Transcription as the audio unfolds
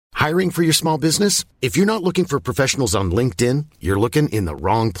Hiring for your small business? If you're not looking for professionals on LinkedIn, you're looking in the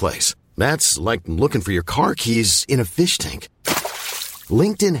wrong place. That's like looking for your car keys in a fish tank.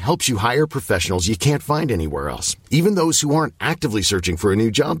 LinkedIn helps you hire professionals you can't find anywhere else, even those who aren't actively searching for a new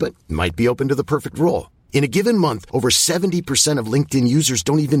job but might be open to the perfect role. In a given month, over 70% of LinkedIn users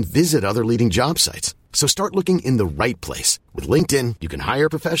don't even visit other leading job sites. So start looking in the right place. With LinkedIn, you can hire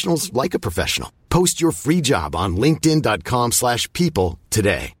professionals like a professional. Post your free job on linkedin.com/people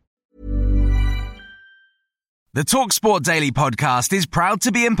today. The TalkSport Daily podcast is proud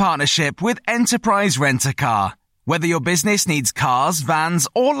to be in partnership with Enterprise Rent-A-Car. Whether your business needs cars, vans,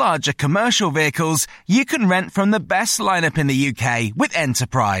 or larger commercial vehicles, you can rent from the best lineup in the UK with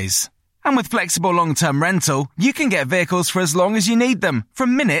Enterprise. And with flexible long-term rental, you can get vehicles for as long as you need them,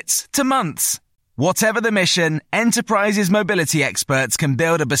 from minutes to months. Whatever the mission, Enterprise's mobility experts can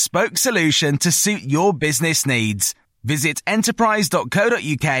build a bespoke solution to suit your business needs. Visit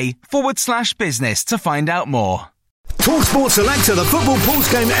enterprise.co.uk/business to find out more. TalkSport Selector, the football pulse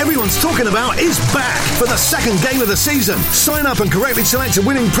game everyone's talking about, is back for the second game of the season. Sign up and correctly select a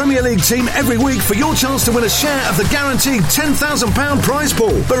winning Premier League team every week for your chance to win a share of the guaranteed £10,000 prize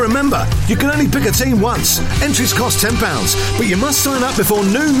pool. But remember, you can only pick a team once. Entries cost £10, but you must sign up before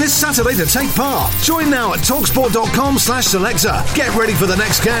noon this Saturday to take part. Join now at talksport.com/selector. Get ready for the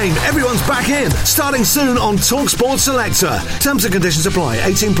next game. Everyone's back in, starting soon on TalkSport Selector. Terms and conditions apply.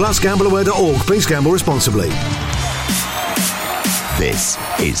 18 plus, gambleaware.org. Please gamble responsibly. This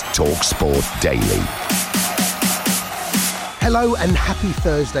is TalkSport Daily. Hello and happy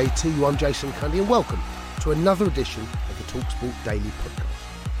Thursday to you. I'm Jason Cundy and welcome to another edition of the TalkSport Daily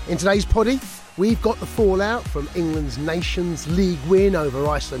podcast. In today's poddy, we've got the fallout from England's Nations League win over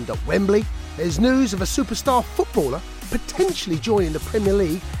Iceland at Wembley. There's news of a superstar footballer potentially joining the Premier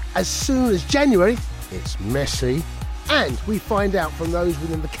League as soon as January. It's messy. And we find out from those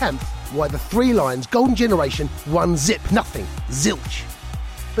within the camp why the Three Lions Golden Generation won zip, nothing, zilch.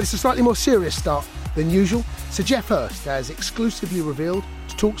 But it's a slightly more serious start than usual. Sir Geoff Hurst has exclusively revealed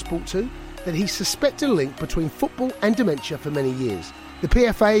to TalkSport 2 that he suspected a link between football and dementia for many years. The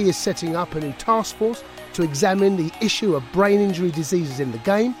PFA is setting up a new task force to examine the issue of brain injury diseases in the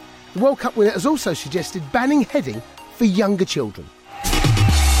game. The World Cup winner has also suggested banning heading for younger children.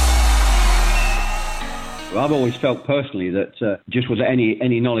 I've always felt personally that just with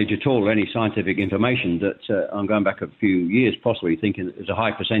any knowledge at all, or any scientific information, that I'm going back a few years possibly thinking that there's a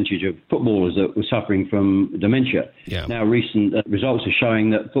high percentage of footballers that were suffering from dementia. Yeah. Now, recent results are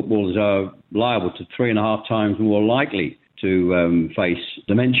showing that footballers are liable to 3.5 times more likely to face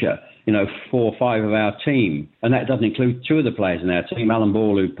dementia. 4 or 5 of our team, and that doesn't include 2 of the players in our team, Alan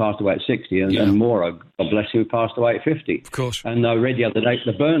Ball, who passed away at 60, and Moro, God bless, who passed away at 50. Of course. And I read the other day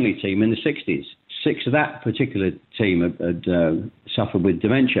the Burnley team in the 60s. 6 of that particular team had suffered with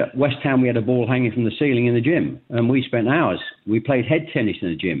dementia. West Ham, we had a ball hanging from the ceiling in the gym, and we spent hours. We played head tennis in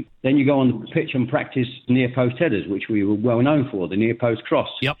the gym. Then you go on the pitch and practice near post headers, which we were well known for, the near post cross.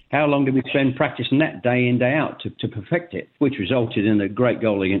 Yep. How long did we spend practicing that day in, day out to perfect it, which resulted in a great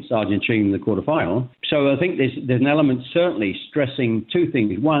goal against Argentina in the quarter-final. So I think there's an element certainly stressing 2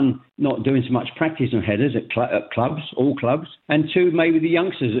 things. 1, not doing so much practice on headers at clubs, all clubs. And 2, maybe the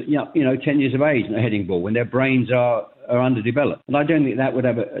youngsters at 10 years of age, a heading ball, when their brains are underdeveloped. And I don't think that would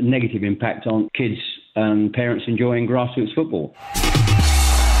have a negative impact on kids and parents enjoying grassroots football.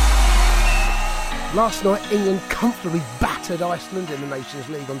 Last night, England comfortably battered Iceland in the Nations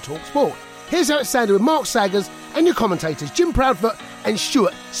League on TalkSport. Here's how it sounded with Mark Saggers and your commentators Jim Proudfoot and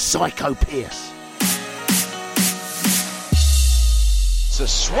Stuart Psycho Pearce. So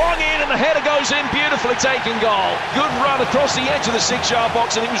swung in and the header goes in, beautifully taken goal. Good run across the edge of the 6-yard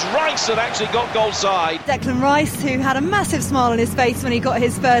box, and it was Rice that actually got goal side. Declan Rice, who had a massive smile on his face when he got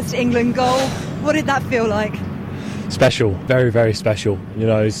his first England goal. What did that feel like? Special, very, very special.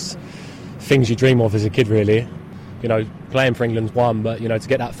 It's things you dream of as a kid, really. Playing for England's one, but, to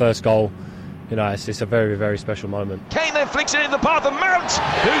get that first goal, it's a very, very special moment. Kane then flicks it in the path of Mount,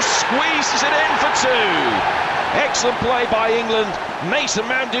 who squeezes it in for 2. Excellent play by England. Mason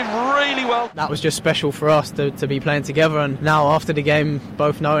Mount did really well. That was just special for us to be playing together, and now after the game,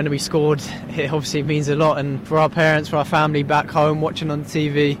 both knowing that we scored, it obviously means a lot. And for our parents, for our family back home watching on the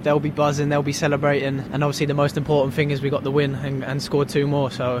TV, they'll be buzzing, they'll be celebrating, and obviously the most important thing is we got the win and scored 2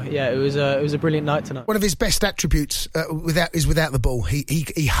 more. So yeah, it was a brilliant night tonight. One of his best attributes is without the ball.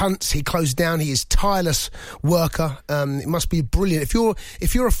 He hunts, he closes down, he is tireless worker. It must be brilliant.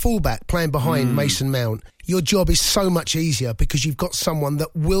 If you're a fullback playing behind Mason Mount, your job is so much easier because you've got someone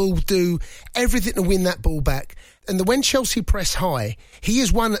that will do everything to win that ball back. And when Chelsea press high, he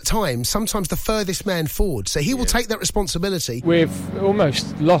is one at times, sometimes the furthest man forward. So he will take that responsibility. We've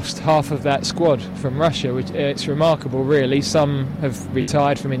almost lost half of that squad from Russia, which it's remarkable, really. Some have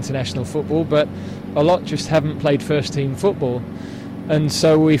retired from international football, but a lot just haven't played first-team football. And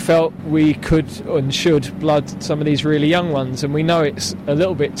so we felt we could and should blood some of these really young ones. And we know it's a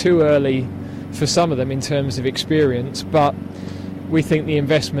little bit too early for some of them in terms of experience, but we think the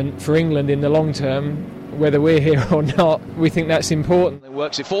investment for England in the long term, whether we're here or not, we think that's important. It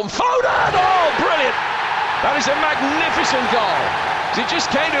works it for him. Foden! Oh, brilliant! That is a magnificent goal. It just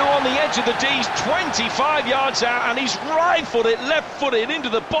came to him on the edge of the D's, 25 yards out, and he's right-footed, left-footed into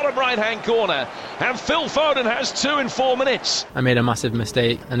the bottom right-hand corner. And Phil Foden has 2 in 4 minutes. I made a massive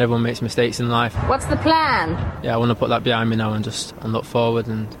mistake, and everyone makes mistakes in life. What's the plan? Yeah, I want to put that behind me now and look forward.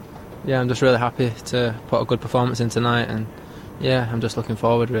 And yeah, I'm just really happy to put a good performance in tonight, and yeah, I'm just looking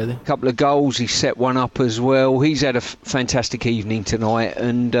forward, really. A couple of goals, he set one up as well. He's had a fantastic evening tonight,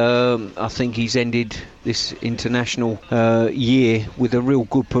 and I think he's ended this international year with a real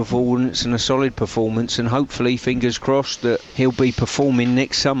good performance and a solid performance, and hopefully, fingers crossed, that he'll be performing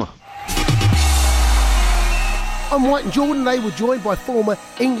next summer. On White and Jordan, they were joined by former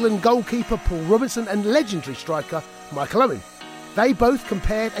England goalkeeper Paul Robinson and legendary striker Michael Owen. They both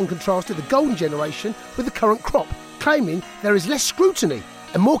compared and contrasted the golden generation with the current crop, claiming there is less scrutiny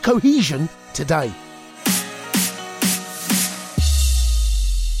and more cohesion today.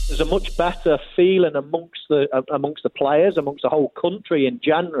 There's a much better feeling amongst the players, amongst the whole country in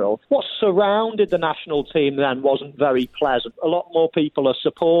general. What surrounded the national team then wasn't very pleasant. A lot more people are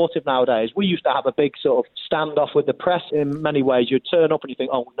supportive nowadays. We used to have a big sort of standoff with the press in many ways. You'd turn up and you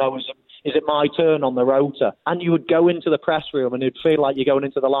think, oh no, is it my turn on the rota? And you would go into the press room and it'd feel like you're going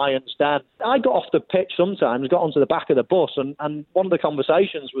into the lion's den. I got off the pitch sometimes, got onto the back of the bus, and one of the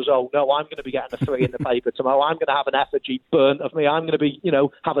conversations was, oh no, I'm going to be getting a 3 in the paper tomorrow. I'm going to have an effigy burnt of me. I'm going to be,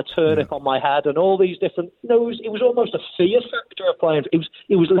 have a turnip on my head, and all these different, it was almost a fear factor of playing.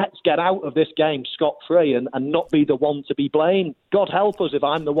 It was let's get out of this game scot-free and not be the one to be blamed. God help us if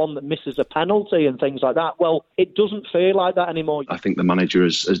I'm the one that misses a penalty and things like that. Well, it doesn't feel like that anymore. I think the manager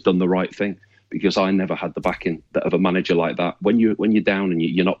has done the right thing, because I never had the backing of a manager like that. When you're down and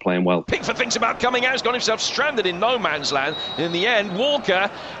you're not playing well. Pickford thinks about coming out. He's got himself stranded in no man's land. In the end, Walker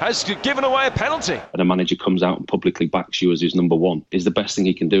has given away a penalty. And a manager comes out and publicly backs you as his number one is the best thing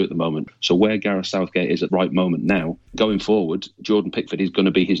he can do at the moment. So where Gareth Southgate is at the right moment now, going forward, Jordan Pickford is going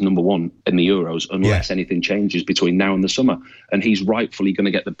to be his number one in the Euros unless anything changes between now and the summer. And he's rightfully going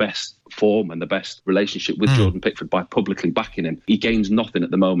to get the best form and the best relationship with Jordan Pickford by publicly backing him. He gains nothing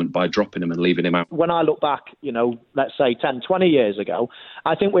at the moment by dropping him and leaving him out. When I look back, let's say 10, 20 years ago,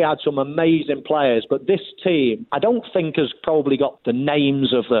 I think we had some amazing players, but this team, I don't think has probably got the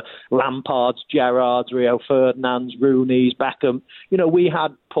names of the Lampards, Gerrards, Rio Ferdinands, Rooneys, Beckham. We had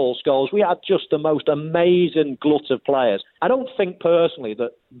Paul Scholes. We had just the most amazing glut of players. I don't think personally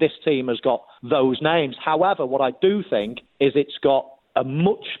that this team has got those names. However, what I do think is it's got a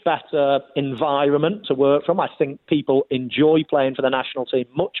much better environment to work from. I think people enjoy playing for the national team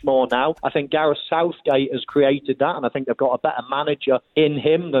much more now. I think Gareth Southgate has created that, and I think they've got a better manager in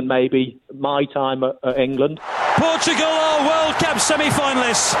him than maybe my time at England. Portugal are World Cup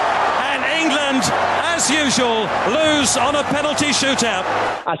semi-finalists, and England, as usual, lose on a penalty shootout.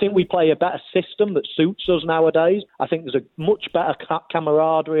 I think we play a better system that suits us nowadays. I think there's a much better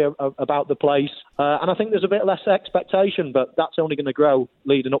camaraderie about the place, and I think there's a bit less expectation, but that's only going to grow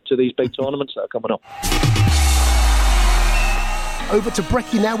leading up to these big tournaments that are coming up. Over to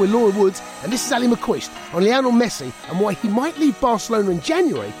Brekkie now with Laura Woods, and this is Ali McCoist on Lionel Messi and why he might leave Barcelona in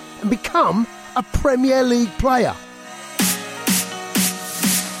January and become a Premier League player.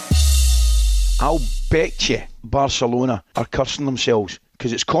 I'll bet you Barcelona are cursing themselves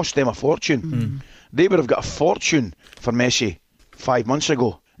because it's cost them a fortune. They would have got a fortune for Messi 5 months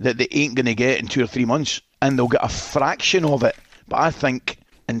ago that they ain't going to get in 2 or 3 months, and they'll get a fraction of it. But I think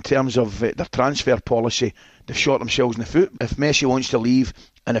in terms of their transfer policy, they've shot themselves in the foot. If Messi wants to leave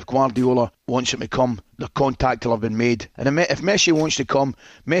and if Guardiola wants him to come, the contact will have been made. And if Messi wants to come,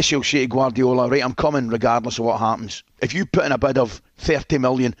 Messi will say to Guardiola, right, I'm coming regardless of what happens. If you put in a bid of 30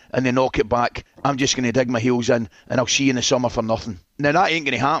 million and they knock it back, I'm just going to dig my heels in and I'll see you in the summer for nothing. Now that ain't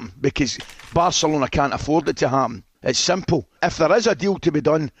going to happen because Barcelona can't afford it to happen. It's simple. If there is a deal to be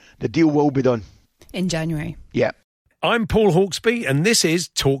done, the deal will be done. In January. Yeah. I'm Paul Hawksby and this is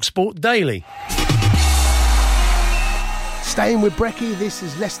TalkSport Daily. Staying with Brekkie, this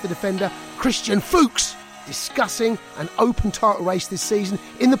is Leicester defender Christian Fuchs discussing an open title race this season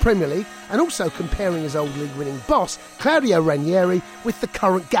in the Premier League and also comparing his old league-winning boss, Claudio Ranieri, with the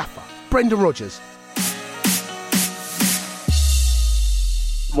current gaffer, Brendan Rodgers.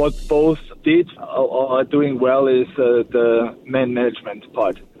 What both did or are doing well is the man management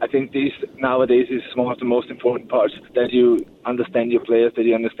part. I think this nowadays is one of the most important parts, that you understand your players, that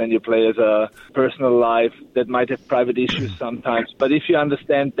you understand your players' personal life, that might have private issues sometimes. But if you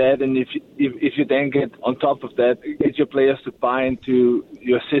understand that, and if you then get on top of that, get your players to buy into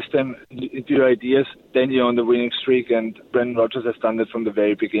your system, into your ideas, then you're on the winning streak, and Brendan Rodgers has done that from the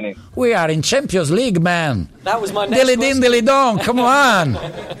very beginning. We are in Champions League, man. That was my next Dilly-din, dilly-dong, come on.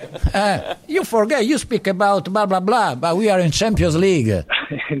 You forget, you speak about blah, blah, blah, but we are in Champions League.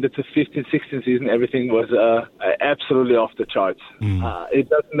 In the 15-16 season, everything was absolutely off the charts. It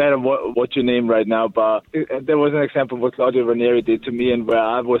doesn't matter what you name right now, but there was an example of what Claudio Ranieri did to me, and where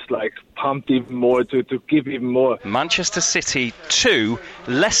I was like pumped even more to give even more. Manchester City 2,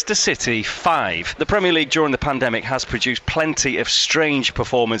 Leicester City 5. The Premier League during the pandemic has produced plenty of strange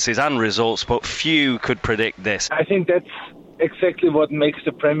performances and results, but few could predict this. I think that's exactly what makes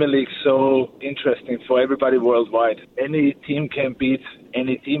the Premier League so interesting for everybody worldwide. Any team can beat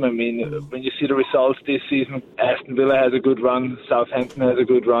any team. I mean, when you see the results this season, Aston Villa has a good run, Southampton has a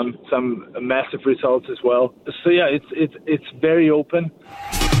good run, some massive results as well. So yeah, it's very open.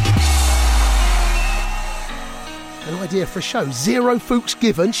 An idea for a show. 0 Fuchs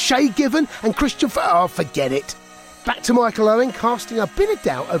given, Shay given, and Christian... forget it. Back to Michael Owen, casting a bit of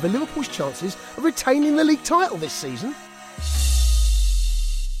doubt over Liverpool's chances of retaining the league title this season.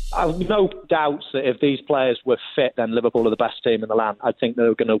 I've no doubts that if these players were fit, then Liverpool are the best team in the land. I think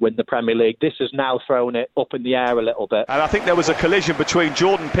they're going to win the Premier League. This has now thrown it up in the air a little bit. And I think there was a collision between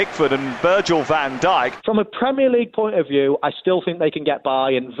Jordan Pickford and Virgil van Dijk. From a Premier League point of view, I still think they can get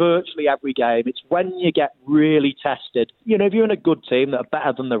by in virtually every game. It's when you get really tested. You know, if you're in a good team that are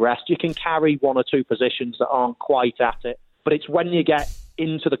better than the rest, you can carry 1 or 2 positions that aren't quite at it. But it's when you get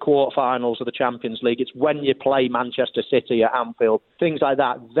into the quarterfinals of the Champions League, it's when you play Manchester City at Anfield, things like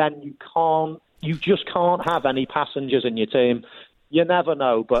that, then you just can't have any passengers in your team. You never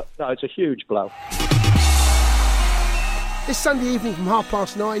know, but no, it's a huge blow. This Sunday evening from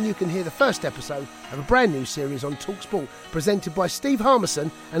 9:30, you can hear the first episode of a brand new series on TalkSport, presented by Steve Harmison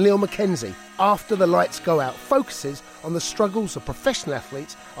and Leo McKenzie. After the Lights Go Out focuses on the struggles of professional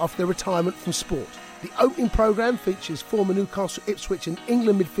athletes after their retirement from sport. The opening programme features former Newcastle, Ipswich and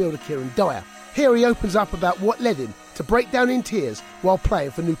England midfielder Kieran Dyer. Here he opens up about what led him to break down in tears while playing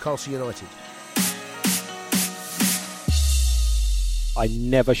for Newcastle United. I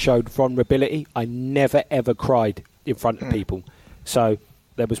never showed vulnerability. I never ever cried in front of people. So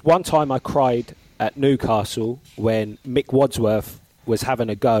there was one time I cried at Newcastle when Mick Wadsworth was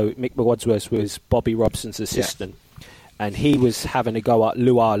having a go. Mick Wadsworth was Bobby Robson's assistant, and he was having a go at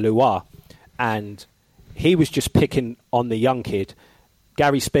Lua, and he was just picking on the young kid.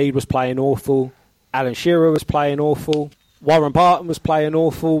 Gary Speed was playing awful. Alan Shearer was playing awful. Warren Barton was playing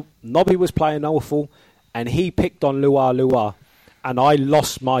awful. Nobby was playing awful. And he picked on Lua. And I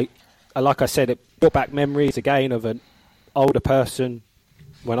lost my... Like I said, it brought back memories again of an older person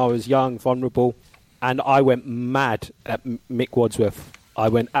when I was young, vulnerable. And I went mad at Mick Wadsworth. I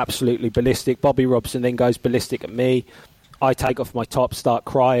went absolutely ballistic. Bobby Robson then goes ballistic at me. I take off my top, start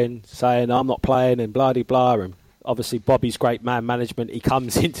crying, saying I'm not playing and blah-de-blah. And obviously Bobby's great man management. He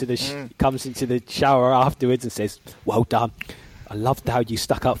comes into the shower afterwards and says, well done. I loved how you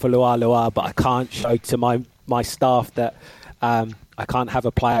stuck up for Lua, but I can't show to my staff that I can't have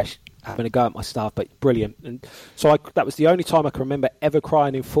a player having a go at my staff, but brilliant. And so that was the only time I can remember ever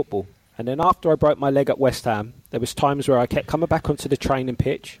crying in football. And then after I broke my leg at West Ham, there was times where I kept coming back onto the training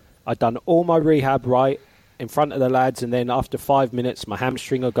pitch. I'd done all my rehab right in front of the lads, and then after 5 minutes my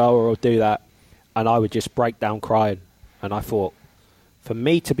hamstring will go or I'll do that, and I would just break down crying. And I thought, for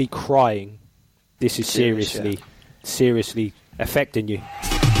me to be crying, this is seriously affecting you.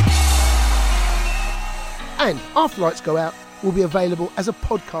 And After Lights Go Out will be available as a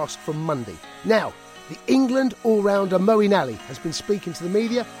podcast from Monday. Now, the England all-rounder Moeen Ali has been speaking to the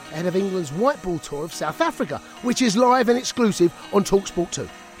media ahead of England's white ball tour of South Africa, which is live and exclusive on TalkSport 2.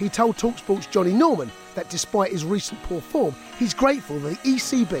 He told TalkSport's Johnny Norman that despite his recent poor form, he's grateful that the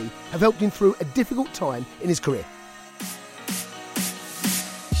ECB have helped him through a difficult time in his career.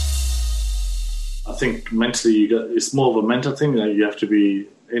 I think mentally it's more of a mental thing. You have to be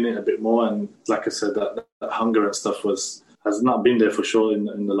in it a bit more, and like I said, that hunger and stuff has not been there for sure in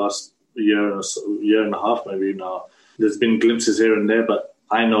the last year and a half maybe now. There's been glimpses here and there, but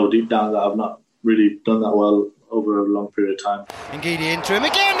I know deep down that I've not really done that well over a long period of time. Ngidi into him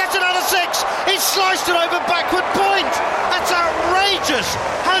again, that's another 6! He's sliced it over backward point! That's outrageous!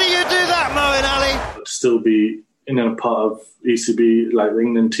 How do you do that, Moeen Ali? To still be in a part of ECB, like the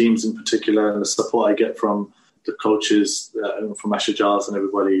England teams in particular, and the support I get from the coaches, from Asher Giles and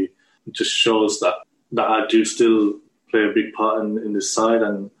everybody, it just shows that I do still play a big part in this side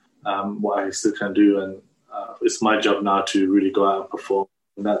and what I still can do. And it's my job now to really go out and perform.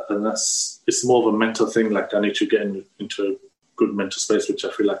 And it's more of a mental thing. Like I need to get into a good mental space, which I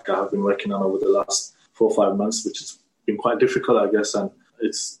feel like I have been working on over the last 4 or 5 months, which has been quite difficult, I guess. And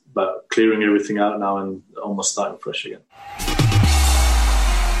it's about clearing everything out now and almost starting fresh again.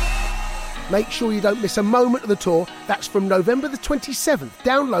 Make sure you don't miss a moment of the tour. That's from November the 27th.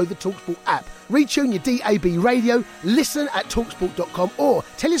 Download the TalkSport app, retune your DAB radio, listen at talksport.com, or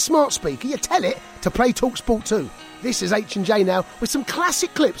tell your smart speaker, you tell it, to play TalkSport 2. This is H&J now with some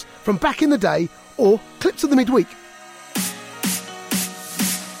classic clips from back in the day or clips of the midweek.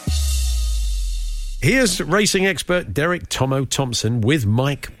 Here's racing expert Derek Tomo Thompson with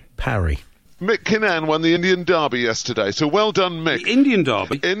Mike Parry. Mick Kinnan won the Indian Derby yesterday, so well done, Mick. The Indian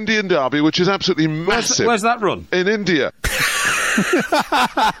Derby? Indian Derby, which is absolutely massive. Where's that run? In India.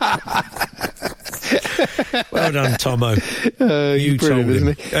 Well done, Tomo. You told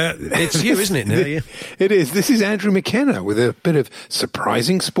him. It's you, isn't it, now? Yeah. It is. This is Andrew McKenna with a bit of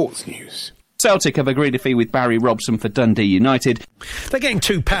surprising sports news. Celtic have agreed a fee with Barry Robson for Dundee United. They're getting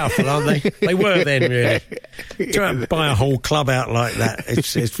too powerful, aren't they? They were then, really. To buy a whole club out like that,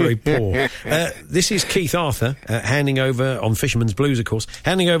 it's very poor. This is Keith Arthur handing over, on Fisherman's Blues, of course,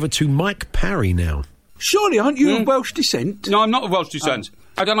 handing over to Mike Parry now. Surely, aren't you of Welsh descent? No, I'm not of Welsh descent.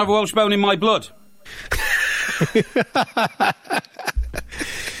 I don't have a Welsh bone in my blood.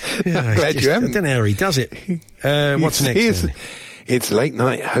 Glad you haven't. I don't know how he does it. What's next? It's late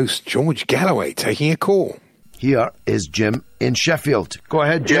night host George Galloway taking a call. Here is Jim in Sheffield. Go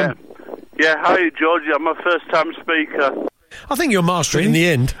ahead, Jim. Yeah, hi, George. I'm a first-time speaker. I think you'll master it in the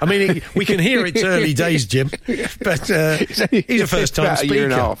end. I mean, we can hear it's early days, Jim, but he's a first-time speaker. A year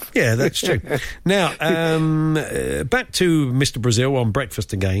and a half. Yeah, that's true. Now, back to Mr. Brazil on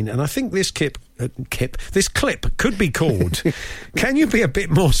breakfast again, and I think this clip could be called, Can You Be a Bit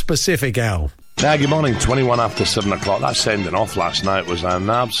More Specific, Al? Yeah, good morning. 21 after 7 o'clock. That sending off last night was an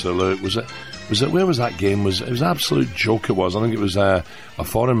absolute... Was it? Where was that game? It was an absolute joke. It was. I think it was a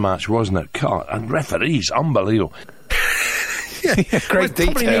foreign match, wasn't it? God, and referees, unbelievable. Yeah, great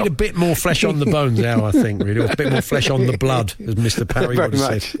detail. Probably need a bit more flesh on the bones now, I think, really. Or a bit more flesh on the blood, as Mr. Parry would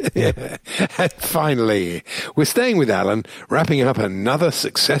have said. Yeah. And finally, we're staying with Alan, wrapping up another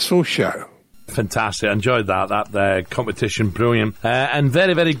successful show. Fantastic. I enjoyed that competition, brilliant. And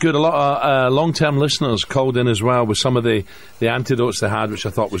very, very good. A lot of long-term listeners called in as well with some of the antidotes they had, which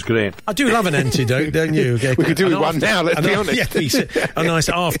I thought was great. I do love an antidote, don't you? Okay. We could do with one now, let's be honest. Yeah, a nice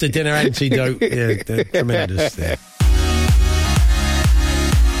after-dinner antidote. Yeah, tremendous there.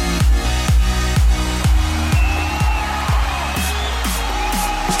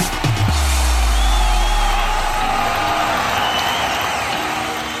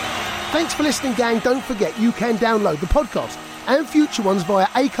 Thanks for listening, gang. Don't forget, you can download the podcast and future ones via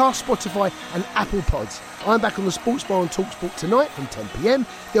Acast, Spotify and Apple Pods. I'm back on the Sports Bar on TalkSport tonight from 10 p.m.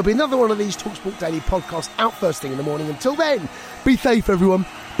 There'll be another one of these TalkSport Daily podcasts out first thing in the morning. Until then, be safe, everyone.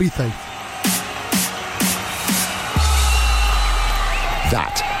 Be safe.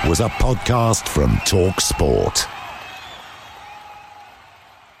 That was a podcast from TalkSport.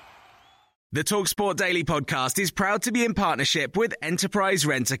 The TalkSport Daily Podcast is proud to be in partnership with Enterprise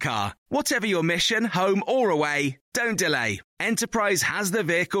Rent-A-Car. Whatever your mission, home or away, don't delay. Enterprise has the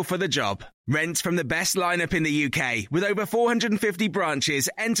vehicle for the job. Rent from the best lineup in the UK. With over 450 branches,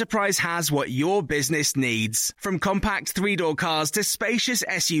 Enterprise has what your business needs. From compact three-door cars to spacious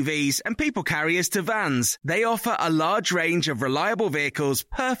SUVs and people carriers to vans, they offer a large range of reliable vehicles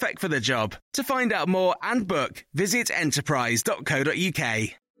perfect for the job. To find out more and book, visit enterprise.co.uk.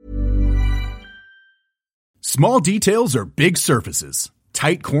 Small details are big surfaces.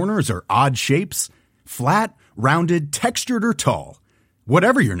 Tight corners are odd shapes. Flat, rounded, textured, or tall.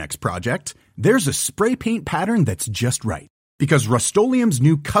 Whatever your next project, there's a spray paint pattern that's just right. Because Rust-Oleum's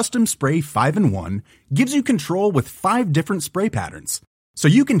new Custom Spray 5-in-1 gives you control with 5 different spray patterns. So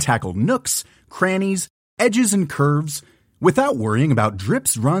you can tackle nooks, crannies, edges, and curves without worrying about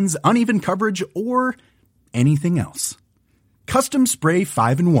drips, runs, uneven coverage, or anything else. Custom Spray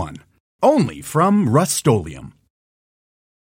 5-in-1. Only from Rust-Oleum.